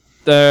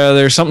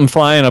 There's something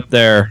flying up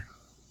there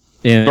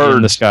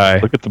in the sky.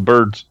 Look at the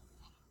birds.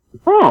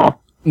 Oh.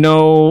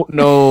 No,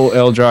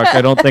 Eldrock,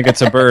 I don't think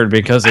it's a bird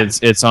because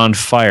it's on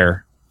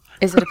fire.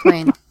 Is it a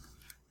plane?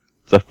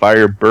 It's a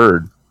fire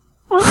bird.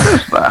 What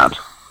is that?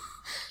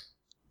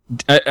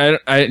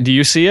 Do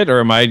you see it,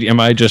 or am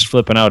I just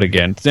flipping out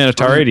again?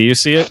 Xanatari, do you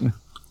see it?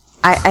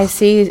 I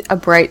see a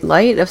bright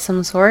light of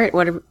some sort.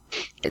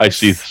 I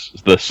see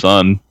the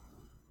sun.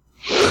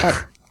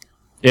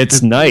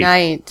 It's night.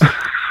 Night.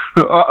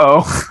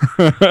 Uh-oh.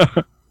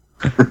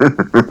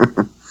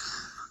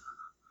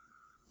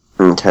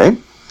 Okay.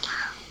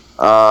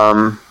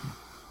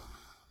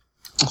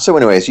 So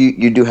anyways,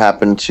 you do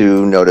happen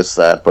to notice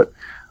that, but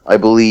I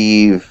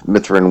believe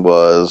Mithrin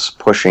was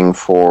pushing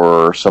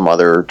for some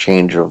other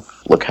change of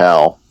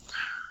locale.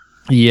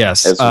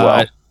 Yes. As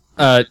well.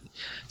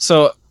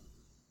 So,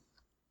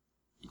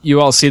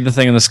 you all see the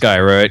thing in the sky,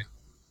 right?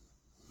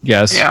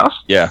 Yes.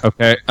 Yeah.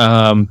 Okay.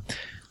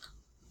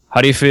 How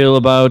do you feel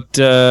about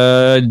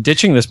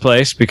ditching this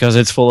place because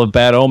it's full of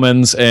bad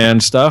omens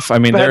and stuff? I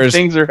mean, Bad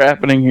things are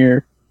happening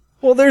here.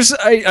 Well,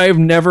 I've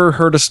never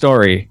heard a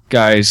story,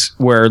 guys,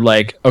 where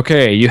like,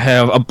 okay, you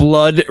have a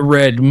blood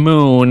red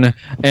moon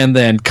and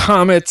then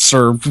comets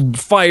or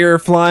fire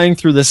flying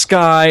through the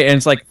sky, and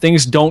it's like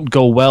things don't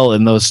go well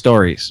in those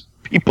stories.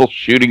 People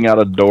shooting out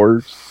of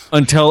doors.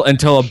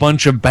 Until a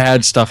bunch of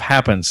bad stuff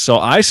happens. So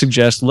I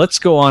suggest let's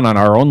go on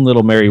our own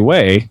little merry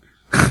way,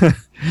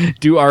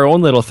 do our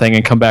own little thing,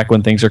 and come back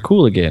when things are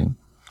cool again.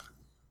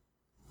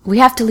 We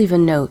have to leave a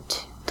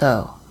note,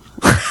 though.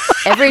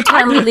 Every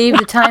time we leave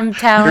the time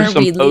tower,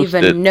 we leave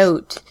a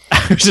note.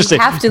 Just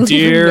have to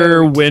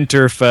Dear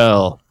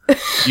Winterfell,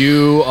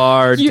 you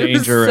are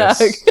dangerous.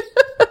 Suck.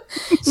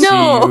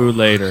 No. See you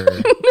later.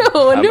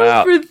 No, a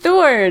note for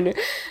Thorn.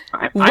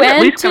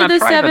 Went to the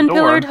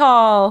seven-pillared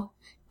hall.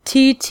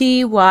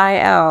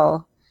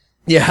 TTYL.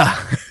 Yeah.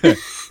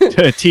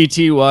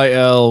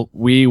 TTYL,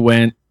 we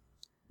went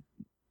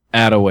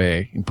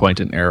Attaway and point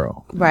an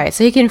arrow. Right,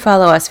 so he can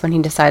follow us when he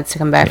decides to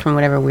come back from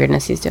whatever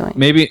weirdness he's doing.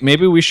 Maybe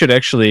we should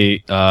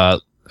actually,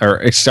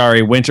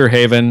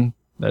 Winterhaven.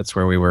 That's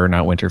where we were,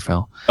 not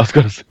Winterfell. I was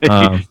going to say.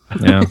 Yeah.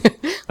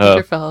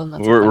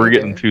 Winterfell. We're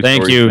getting two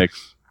Thank stories you.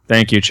 mixed.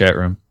 Thank you, chat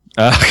room.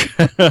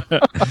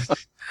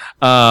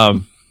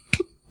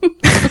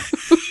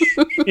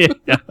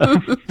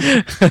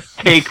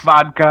 Cake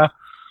vodka.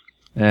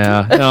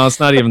 Yeah, no, it's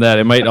not even that.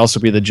 It might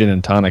also be the gin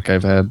and tonic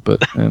I've had, but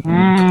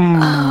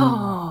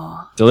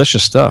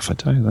delicious stuff. I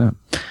tell you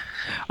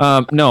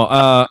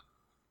that.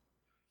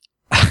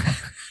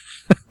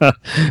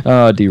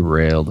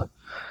 Derailed.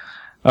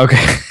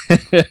 Okay.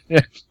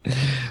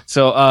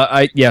 So,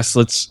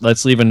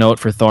 let's leave a note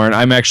for Thorn.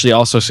 I'm actually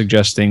also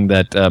suggesting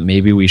that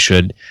maybe we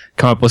should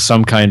come up with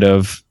some kind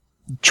of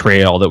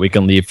trail that we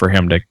can leave for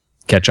him to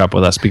catch up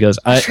with us, because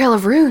Trail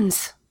of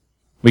Runes.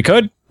 We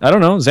could. I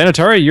don't know.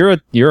 Xanatari,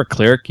 you're a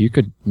cleric. You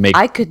could make.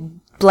 I could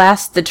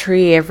blast the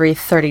tree every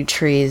 30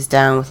 trees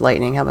down with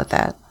lightning. How about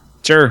that?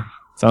 Sure.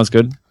 Sounds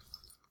good.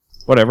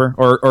 Whatever.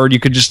 Or you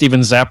could just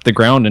even zap the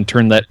ground and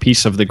turn that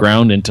piece of the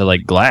ground into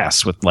like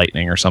glass with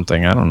lightning or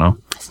something. I don't know.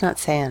 It's not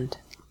sand,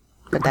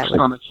 but that would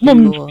on a be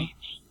cool.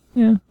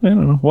 Yeah, I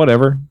don't know.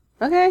 Whatever.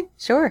 Okay,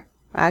 sure.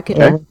 I could.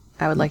 Yeah.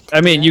 I would like to.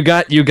 I mean, you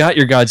got your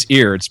god's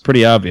ear. It's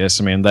pretty obvious.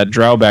 I mean, that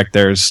drow back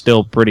there is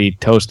still pretty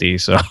toasty.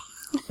 So.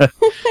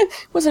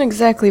 Wasn't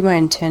exactly my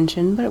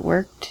intention, but it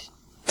worked.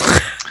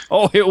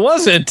 Oh, it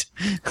wasn't.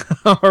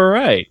 All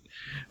right.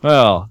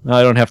 Well, now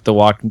I don't have to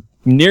walk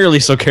nearly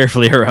so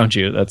carefully around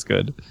you. That's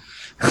good.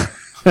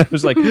 I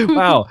was like,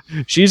 wow,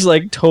 she's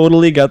like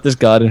totally got this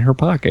god in her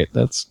pocket.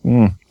 That's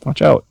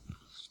watch out.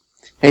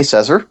 Hey,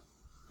 Cesar.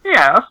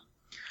 Yeah.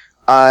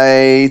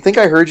 I think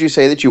I heard you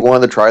say that you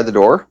wanted to try the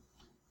door.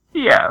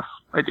 Yes,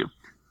 I do.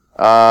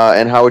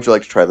 And how would you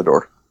like to try the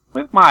door?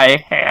 With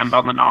my hand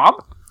on the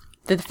knob.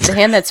 The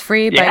hand that's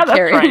free by Yeah, that's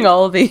carrying right.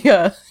 all the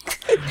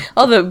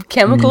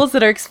chemicals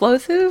that are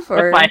explosive,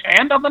 or With my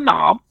hand on the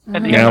knob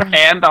and the Yeah. other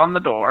hand on the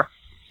door.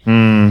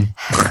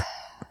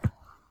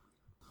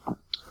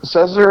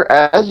 Cesar,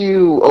 as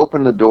you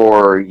open the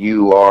door,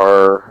 you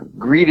are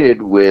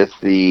greeted with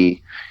the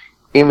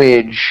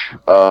image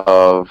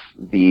of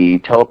the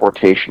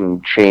teleportation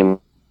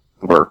chamber.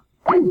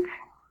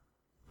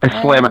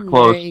 I slam it And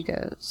closed. There he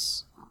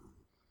goes.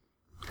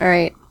 All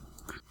right,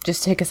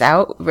 just take us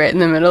out right in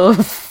the middle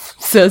of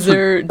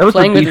Cesar That was a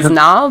playing with his decent-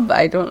 knob.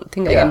 I don't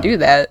think I can do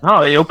that.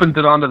 Oh, he opened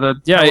it onto the.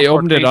 Yeah, he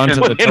opened it onto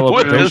the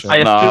teleportation. I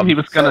assume he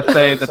was going to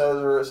say that.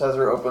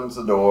 Cesar opens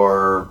the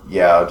door.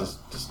 Yeah,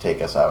 just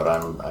take us out.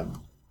 I'm done.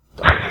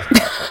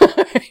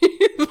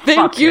 Thank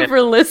Fuck you it.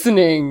 for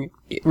listening.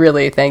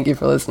 Really, thank you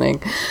for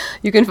listening.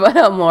 You can find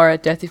out more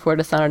at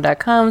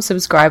death4dishonor.com,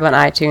 subscribe on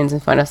iTunes,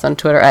 and find us on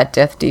Twitter at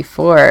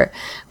deathd4.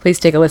 Please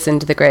take a listen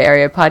to the Gray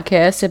Area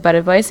podcast about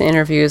advice and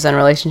interviews on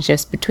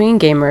relationships between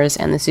gamers,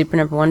 and the Super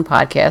Number One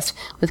podcast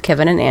with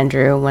Kevin and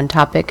Andrew. One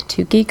topic,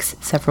 two geeks,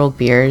 several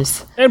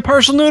beers. And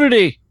partial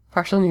nudity.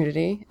 Partial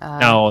nudity.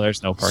 No,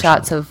 there's no partial.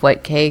 Shots of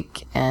white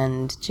cake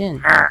and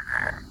gin.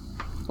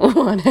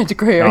 One at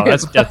Gray Area. No,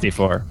 that's Death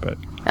D4, but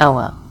Oh,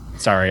 well.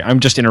 sorry. I'm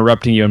just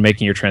interrupting you and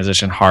making your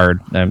transition hard.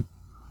 I'm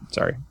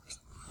sorry.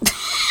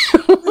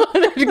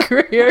 One at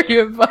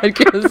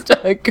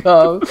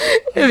GrayAreaPodcast.com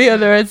and the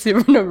other at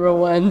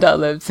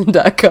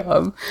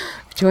supernumber1.libsyn.com.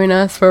 Join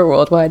us for a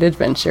worldwide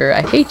adventure.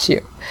 I hate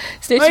you.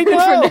 Stay tuned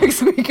for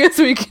next week as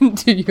we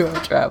continue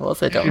our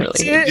travels. I don't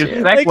really hate Your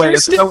you. segue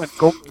is so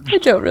important. I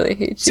don't really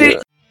hate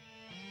you.